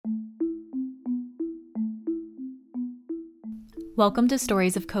Welcome to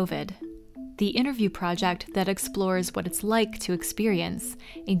Stories of COVID, the interview project that explores what it's like to experience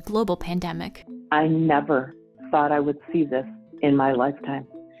a global pandemic. I never thought I would see this in my lifetime.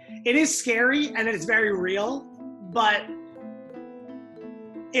 It is scary and it's very real, but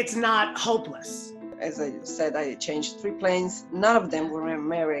it's not hopeless. As I said, I changed 3 planes. None of them were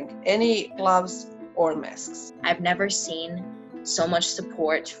wearing any gloves or masks. I've never seen so much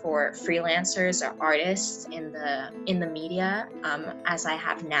support for freelancers or artists in the media as I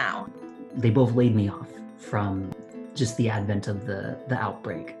have now. They both laid me off from just the advent of the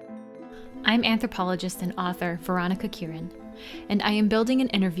outbreak. I'm anthropologist and author Veronica Kieran, and I am building an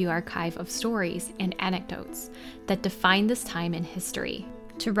interview archive of stories and anecdotes that define this time in history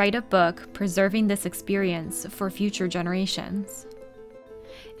to write a book preserving this experience for future generations.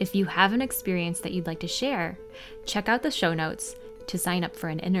 If you have an experience that you'd like to share, check out the show notes to sign up for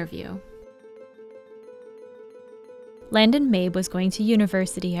an interview. Landon Mabe was going to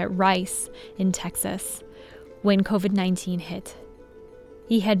university at Rice in Texas when COVID-19 hit.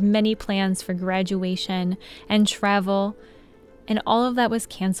 He had many plans for graduation and travel, and all of that was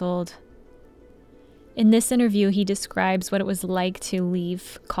canceled. In this interview, he describes what it was like to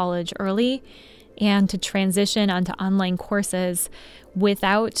leave college early and to transition onto online courses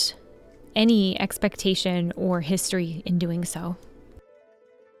without any expectation or history in doing so.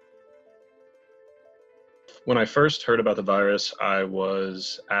 When I first heard about the virus, I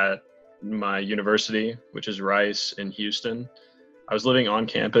was at my university, which is Rice in Houston. I was living on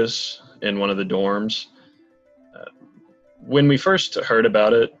campus in one of the dorms. When we first heard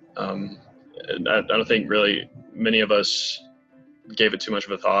about it, I don't think really many of us gave it too much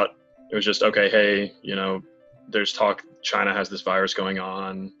of a thought. It was just, okay, hey, there's talk China has this virus going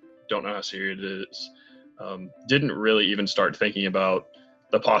on. Don't know how serious it is. Didn't really even start thinking about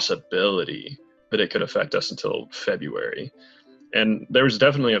the possibility that it could affect us until February. And there was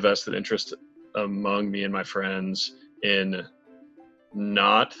definitely a vested interest among me and my friends in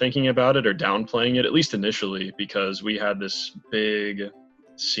not thinking about it or downplaying it, at least initially, because we had this big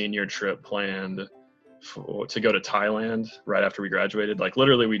senior trip planned to go to Thailand right after we graduated. Like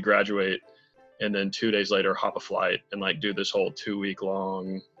literally we'd graduate and then 2 days later hop a flight and do this whole 2-week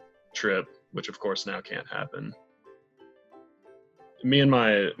long trip, which of course now can't happen. Me and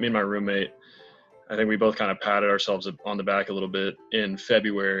my roommate, I think we both kind of patted ourselves on the back a little bit in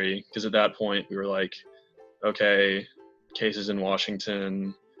February, because at that point we were like, okay, cases in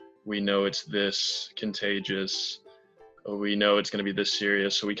Washington, we know it's this contagious, we know it's going to be this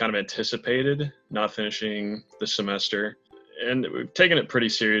serious. So we kind of anticipated not finishing the semester, and we've taken it pretty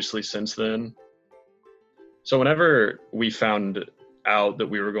seriously since then. So whenever we found out that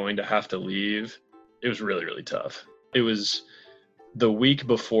we were going to have to leave, it was really, really tough. It was the week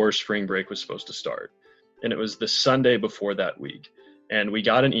before spring break was supposed to start, and it was the Sunday before that week. And we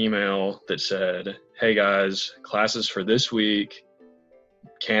got an email that said, hey guys, classes for this week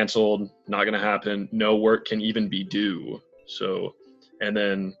canceled, not going to happen. No work can even be due. So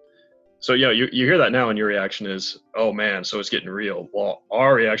you hear that now and your reaction is, oh man, so it's getting real. Well,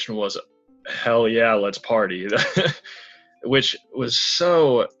 our reaction was, hell yeah, let's party, which was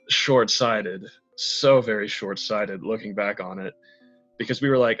so short-sighted, so very short-sighted looking back on it. Because we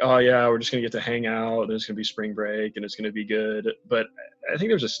were like, oh yeah, we're just going to get to hang out, and it's going to be spring break, and it's going to be good. But I think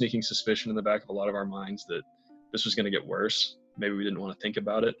there's a sneaking suspicion in the back of a lot of our minds that this was going to get worse. Maybe we didn't want to think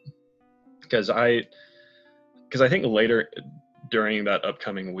about it. Because I think later during that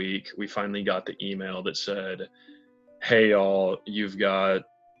upcoming week, we finally got the email that said, hey y'all, you've got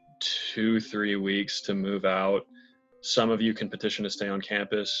 2-3 weeks to move out. Some of you can petition to stay on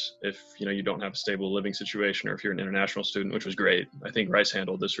campus if you don't have a stable living situation, or if you're an international student, which was great. I think Rice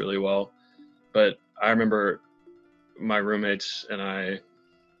handled this really well. But I remember my roommates and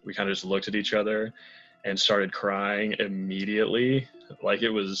we kind of just looked at each other and started crying immediately. Like it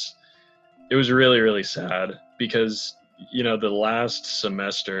was really, really sad, because the last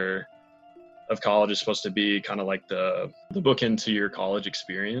semester of college is supposed to be kind of like the bookend to your college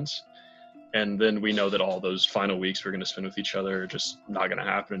experience. And then we know that all those final weeks we're going to spend with each other are just not going to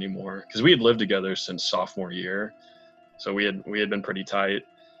happen anymore, because we had lived together since sophomore year. So we had been pretty tight,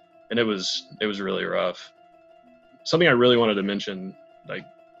 and it was really rough. Something I really wanted to mention,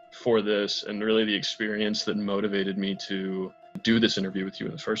 for this, and really the experience that motivated me to do this interview with you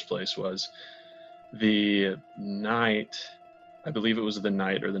in the first place, was the night, I believe it was the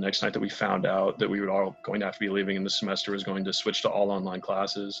night or the next night that we found out that we were all going to have to be leaving and the semester was going to switch to all online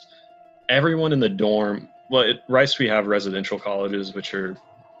classes. Everyone in the dorm, at Rice we have residential colleges, which are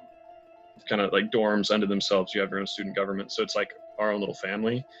kind of like dorms unto themselves. You have your own student government, so it's like our own little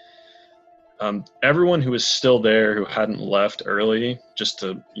family. Everyone who was still there, who hadn't left early just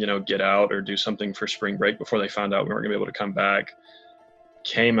to, get out or do something for spring break before they found out we weren't gonna be able to come back,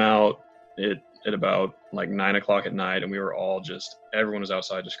 came out at about like 9 o'clock at night, and we were all everyone was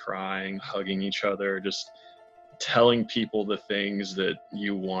outside just crying, hugging each other, just telling people the things that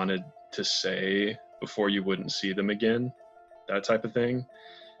you wanted to say before you wouldn't see them again, that type of thing.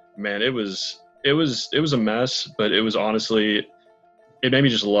 Man, it was a mess, but it was honestly, it made me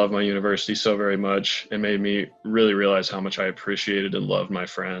just love my university so very much. It made me really realize how much I appreciated and loved my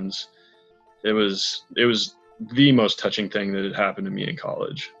friends. It was the most touching thing that had happened to me in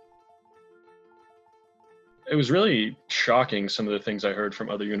college. It was really shocking, some of the things I heard from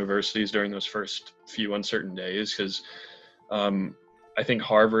other universities during those first few uncertain days, because I think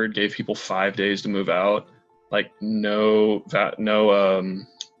Harvard gave people 5 days to move out, like no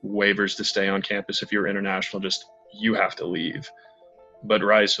waivers to stay on campus. If you're international, you have to leave. But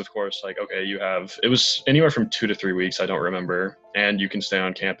Rice, of course, okay, it was anywhere from 2 to 3 weeks, I don't remember, and you can stay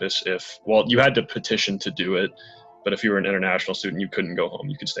on campus you had to petition to do it, but if you were an international student, you couldn't go home,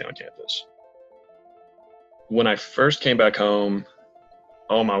 you could stay on campus. When I first came back home,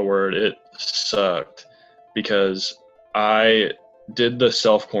 oh my word, it sucked, because I did the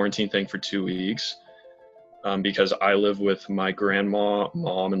self-quarantine thing for 2 weeks, because I live with my grandma,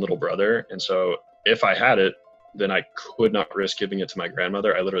 mom, and little brother, and so if I had it, then I could not risk giving it to my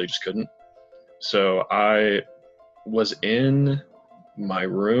grandmother. I literally just couldn't. So I was in my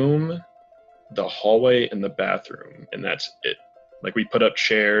room, the hallway, and the bathroom, and that's it. We put up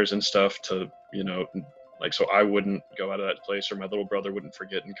chairs and stuff to, so I wouldn't go out of that place, or my little brother wouldn't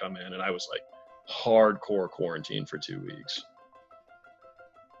forget and come in, and I was hardcore quarantine for 2 weeks.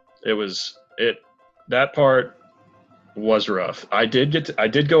 That part was rough. I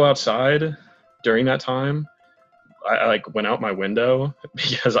did go outside during that time. I went out my window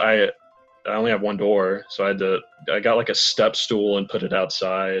because I only have one door, so I got a step stool and put it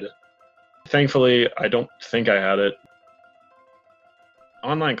outside. Thankfully, I don't think I had it.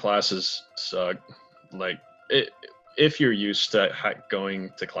 Online classes suck. If you're used to going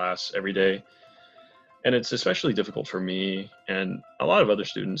to class every day, and it's especially difficult for me and a lot of other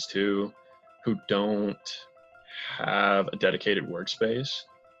students too, who don't have a dedicated workspace.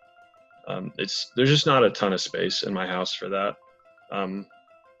 There's just not a ton of space in my house for that.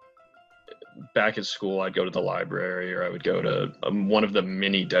 Back at school, I'd go to the library, or I would go to one of the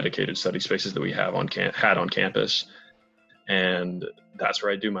many dedicated study spaces that we have had on campus, and that's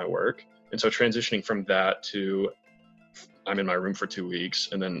where I do my work. And so transitioning from that to I'm in my room for 2 weeks,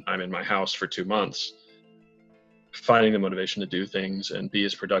 and then I'm in my house for 2 months, finding the motivation to do things and be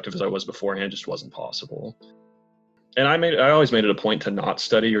as productive as I was beforehand just wasn't possible. And I always made it a point to not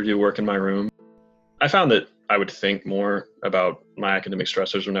study or do work in my room. I found that I would think more about my academic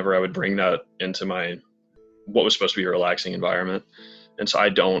stressors whenever I would bring that into what was supposed to be a relaxing environment. And so I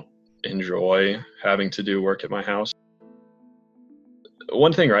don't enjoy having to do work at my house.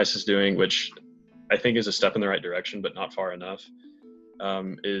 One thing Rice is doing, which I think is a step in the right direction, but not far enough,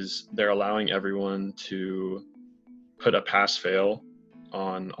 is they're allowing everyone to put a pass-fail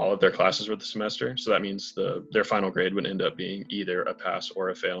on all of their classes for the semester. So that means their final grade would end up being either a pass or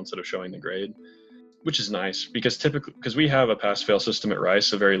a fail instead of showing the grade, which is nice because we have a pass-fail system at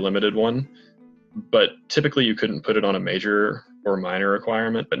Rice, a very limited one, but typically you couldn't put it on a major or minor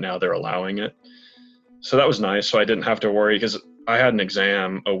requirement, but now they're allowing it. So that was nice. So I didn't have to worry, because I had an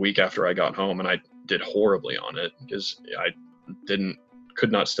exam a week after I got home and I did horribly on it because I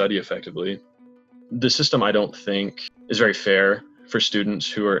could not study effectively. The system, I don't think, is very fair for students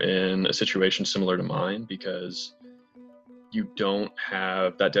who are in a situation similar to mine, because you don't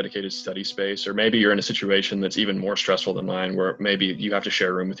have that dedicated study space, or maybe you're in a situation that's even more stressful than mine, where maybe you have to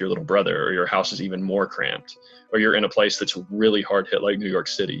share a room with your little brother, or your house is even more cramped, or you're in a place that's really hard hit like New York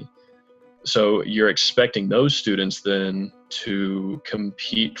City. So you're expecting those students then to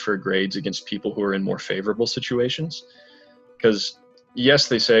compete for grades against people who are in more favorable situations. Because yes,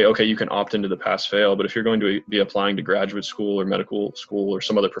 they say, okay, you can opt into the pass-fail, but if you're going to be applying to graduate school or medical school or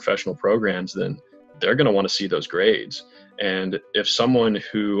some other professional programs, then they're going to want to see those grades. And if someone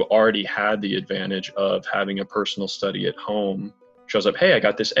who already had the advantage of having a personal study at home shows up, hey, I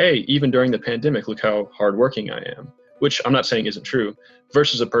got this A, even during the pandemic, look how hardworking I am, which I'm not saying isn't true,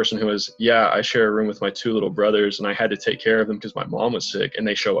 versus a person who is, yeah, I share a room with my 2 little brothers and I had to take care of them because my mom was sick, and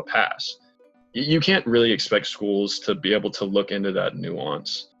they show a pass. You can't really expect schools to be able to look into that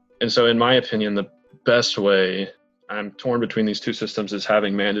nuance. And so in my opinion, the best way, I'm torn between these two systems, is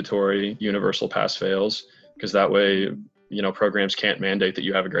having mandatory universal pass-fails, because that way, programs can't mandate that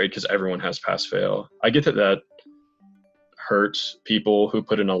you have a grade because everyone has pass-fail. I get that hurt people who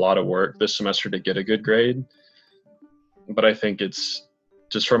put in a lot of work this semester to get a good grade. But I think it's,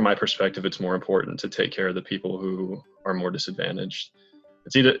 just from my perspective, it's more important to take care of the people who are more disadvantaged.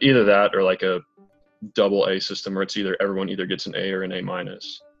 It's either that or like a double A system, where it's either everyone either gets an A or an A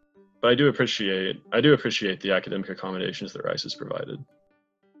minus. But I do appreciate the academic accommodations that Rice has provided.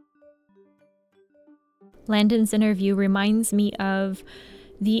 Landon's interview reminds me of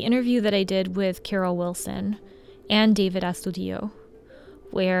the interview that I did with Carol Wilson and David Astudillo,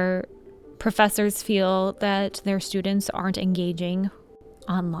 where professors feel that their students aren't engaging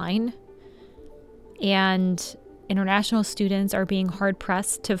online, and international students are being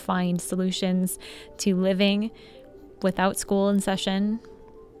hard-pressed to find solutions to living without school in session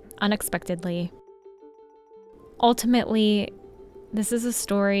unexpectedly. Ultimately, this is a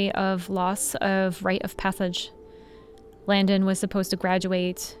story of loss of rite of passage. Landon was supposed to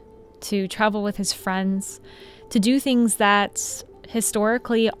graduate, to travel with his friends, to do things that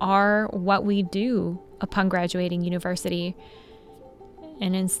historically are what we do upon graduating university.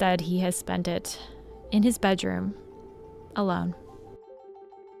 And instead, he has spent it in his bedroom, alone.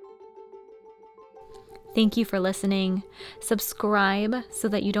 Thank you for listening. Subscribe so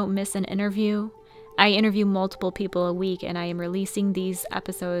that you don't miss an interview. I interview multiple people a week, and I am releasing these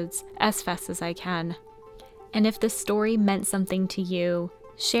episodes as fast as I can. And if the story meant something to you,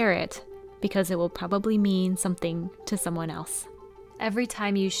 share it, because it will probably mean something to someone else. Every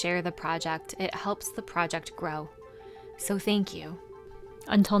time you share the project, it helps the project grow. So thank you.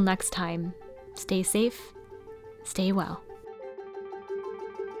 Until next time, stay safe, stay well.